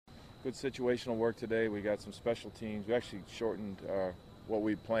good situational work today. We got some special teams. We actually shortened what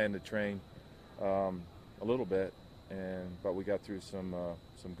we planned to train a little bit, but we got through some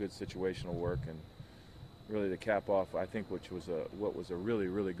good situational work, and really to cap off, I think, what was a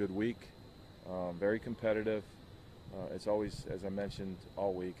really good week. Very competitive. It's always, as I mentioned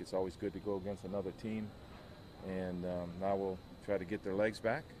all week, it's always good to go against another team, and now we'll try to get their legs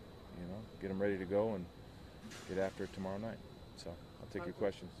back, get them ready to go and get after it tomorrow night. So I'll take your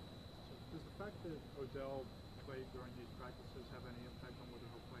questions. Does the fact that Odell played during these practices have any impact on whether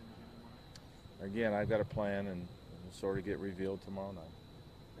he'll play in the game tomorrow? Again, I've got a plan, and it'll sort of get revealed tomorrow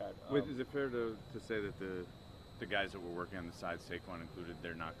night. Is it fair to say that the guys that were working on the side, Saquon included,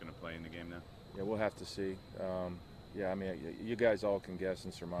 they're not going to play in the game now? Yeah, we'll have to see. I mean, you guys all can guess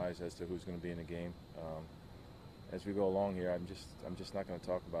and surmise as to who's going to be in the game. As we go along here, I'm just not going to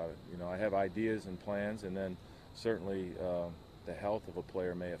talk about it. I have ideas and plans, and then certainly the health of a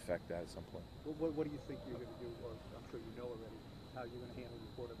player may affect that at some point. What do you think you're going to do, or I'm sure you know already, how you're going to handle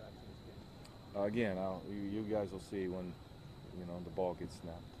your quarterbacks in this game? Again, you guys will see when the ball gets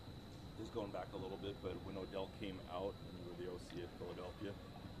snapped. Just going back a little bit, but when Odell came out and you were the OC at Philadelphia,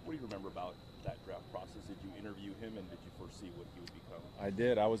 what do you remember about that draft process? Did you interview him, and did you foresee what he would become? I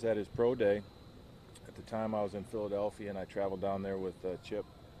did. I was at his pro day. At the time, I was in Philadelphia, and I traveled down there with Chip,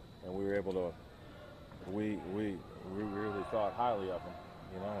 and we were able to. We really thought highly of him,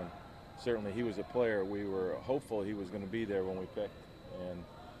 and certainly he was a player. We were hopeful he was going to be there when we picked, and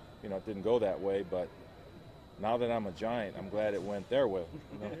it didn't go that way. But now that I'm a Giant, I'm glad it went their way.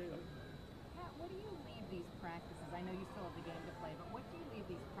 Pat, what do you leave these practices? I know you still have the game to play, but what do you leave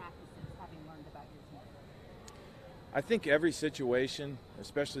these practices having learned about your team? I think every situation,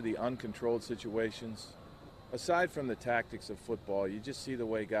 especially the uncontrolled situations, aside from the tactics of football, you just see the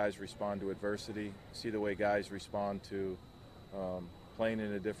way guys respond to adversity, see the way guys respond to playing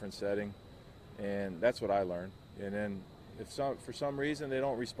in a different setting, and that's what I learned. And then if for some reason they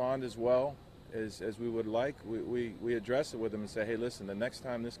don't respond as well as we would like, we address it with them and say, hey, listen, the next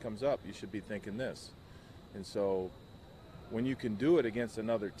time this comes up, you should be thinking this. And so when you can do it against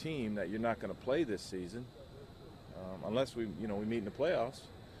another team that you're not going to play this season, unless we meet in the playoffs,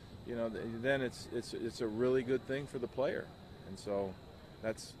 then it's a really good thing for the player, and so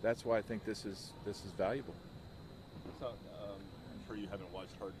that's why I think this is valuable. So, I'm sure you haven't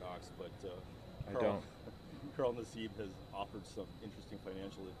watched Hard Knocks, but I don't. Carl Nassib has offered some interesting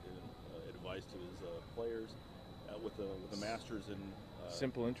financial advice to his players with the Masters and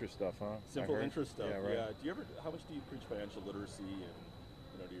simple interest stuff, huh? Simple interest stuff. Yeah, right. Yeah. Do you ever? How much do you preach financial literacy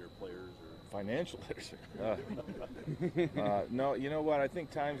and to your players or? Financial literacy. No, you know what? I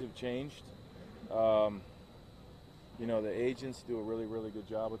think times have changed. The agents do a really good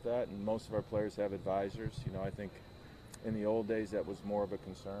job with that, and most of our players have advisors. I think in the old days that was more of a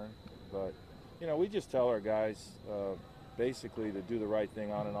concern, but we just tell our guys basically to do the right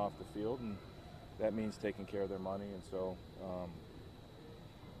thing on and off the field, and that means taking care of their money. And so,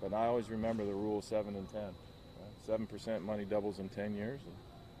 but I always remember the rule 7 and 10. 7% money doubles in 10 years. And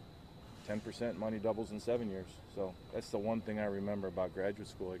 10% money doubles in 7 years. So that's the one thing I remember about graduate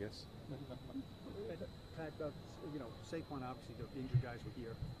school, I guess. Pat, Saquon, obviously the injured guys were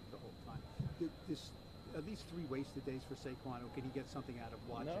here the whole time. Are these 3 wasted days for Saquon, or can he get something out of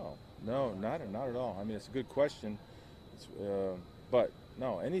watching? No, not at all. I mean, it's a good question. But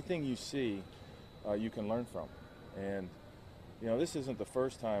no, anything you see, you can learn from. And, this isn't the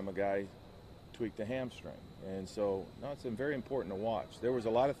first time a guy tweaked a hamstring. And so, it's very important to watch. There was a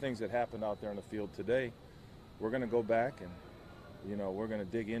lot of things that happened out there in the field today. We're going to go back and, we're going to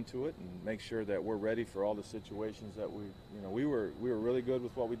dig into it and make sure that we're ready for all the situations that we were really good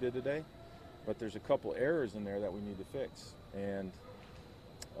with what we did today, but there's a couple errors in there that we need to fix. And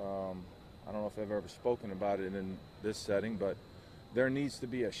I don't know if I've ever spoken about it in this setting, but there needs to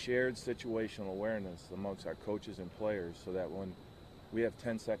be a shared situational awareness amongst our coaches and players so that when we have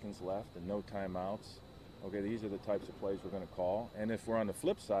 10 seconds left and no timeouts, okay, these are the types of plays we're going to call. And if we're on the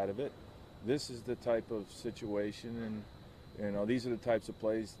flip side of it, this is the type of situation, and these are the types of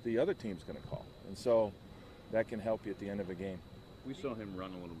plays the other team's going to call. And so that can help you at the end of a game. We saw him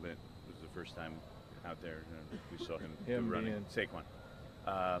run a little bit. It was the first time out there. We saw him running. Saquon.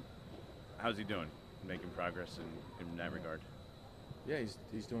 How's he doing? Making progress in that regard? Yeah,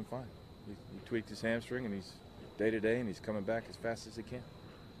 he's doing fine. He tweaked his hamstring, and he's day-to-day, and he's coming back as fast as he can.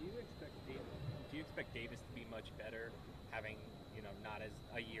 Do you expect Davis to be much better, having not as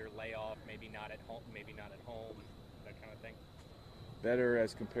a year layoff, maybe not at home, that kind of thing? Better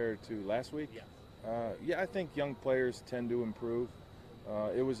as compared to last week? Yes. I think young players tend to improve.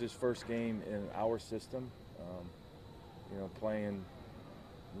 It was his first game in our system, playing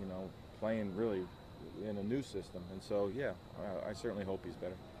you know, playing really in a new system. And so, yeah, I certainly hope he's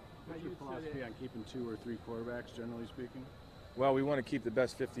better. What's your philosophy on keeping 2 or 3 quarterbacks, generally speaking? Well, we want to keep the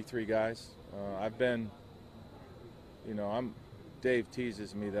best 53 guys. I've been, you know, Dave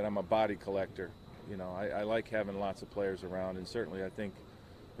teases me that I'm a body collector. You know, I like having lots of players around, and certainly I think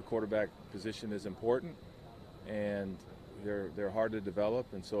the quarterback position is important, and they're hard to develop.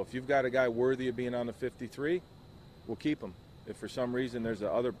 And so if you've got a guy worthy of being on the 53, we'll keep him. If for some reason there's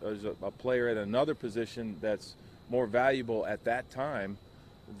a player at another position that's more valuable at that time,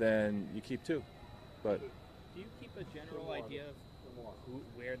 then you keep 2. But Do you keep a general idea of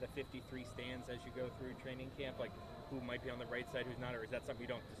where the 53 stands as you go through training camp? Like who might be on the right side, who's not, or is that something you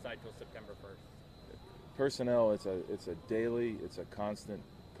don't decide till September 1st? personnel, it's a daily, it's a constant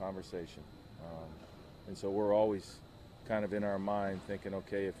conversation. And so we're always kind of in our mind thinking,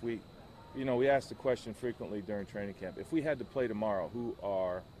 okay, if we ask the question frequently during training camp, if we had to play tomorrow, who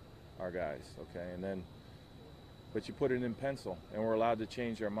are our guys, okay? And then, but you put it in pencil, and we're allowed to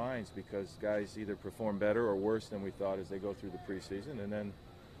change our minds because guys either perform better or worse than we thought as they go through the preseason, and then,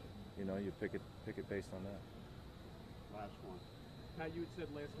 you pick it based on that. Last one. Pat, you had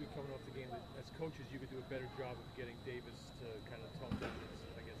said last week coming off the game that as coaches you could do a better job of getting Davis to kind of tone down his,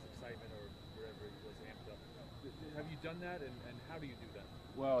 excitement or wherever he was amped up. Have you done that, and how do you do that?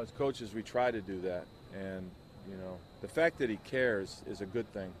 Well, as coaches, we try to do that, and the fact that he cares is a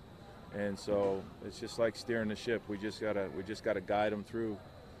good thing, and so it's just like steering the ship. We just gotta guide him through,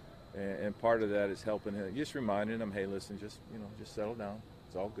 and part of that is helping him, just reminding him, hey, listen, just settle down.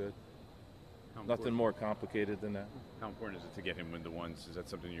 It's all good. Nothing more complicated than that. How important is it to get him with the ones? Is that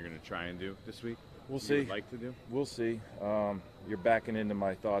something you're going to try and do this week? We'll You see. would like to do? We'll see. You're backing into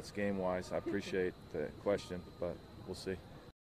my thoughts game-wise. I appreciate the question, but we'll see.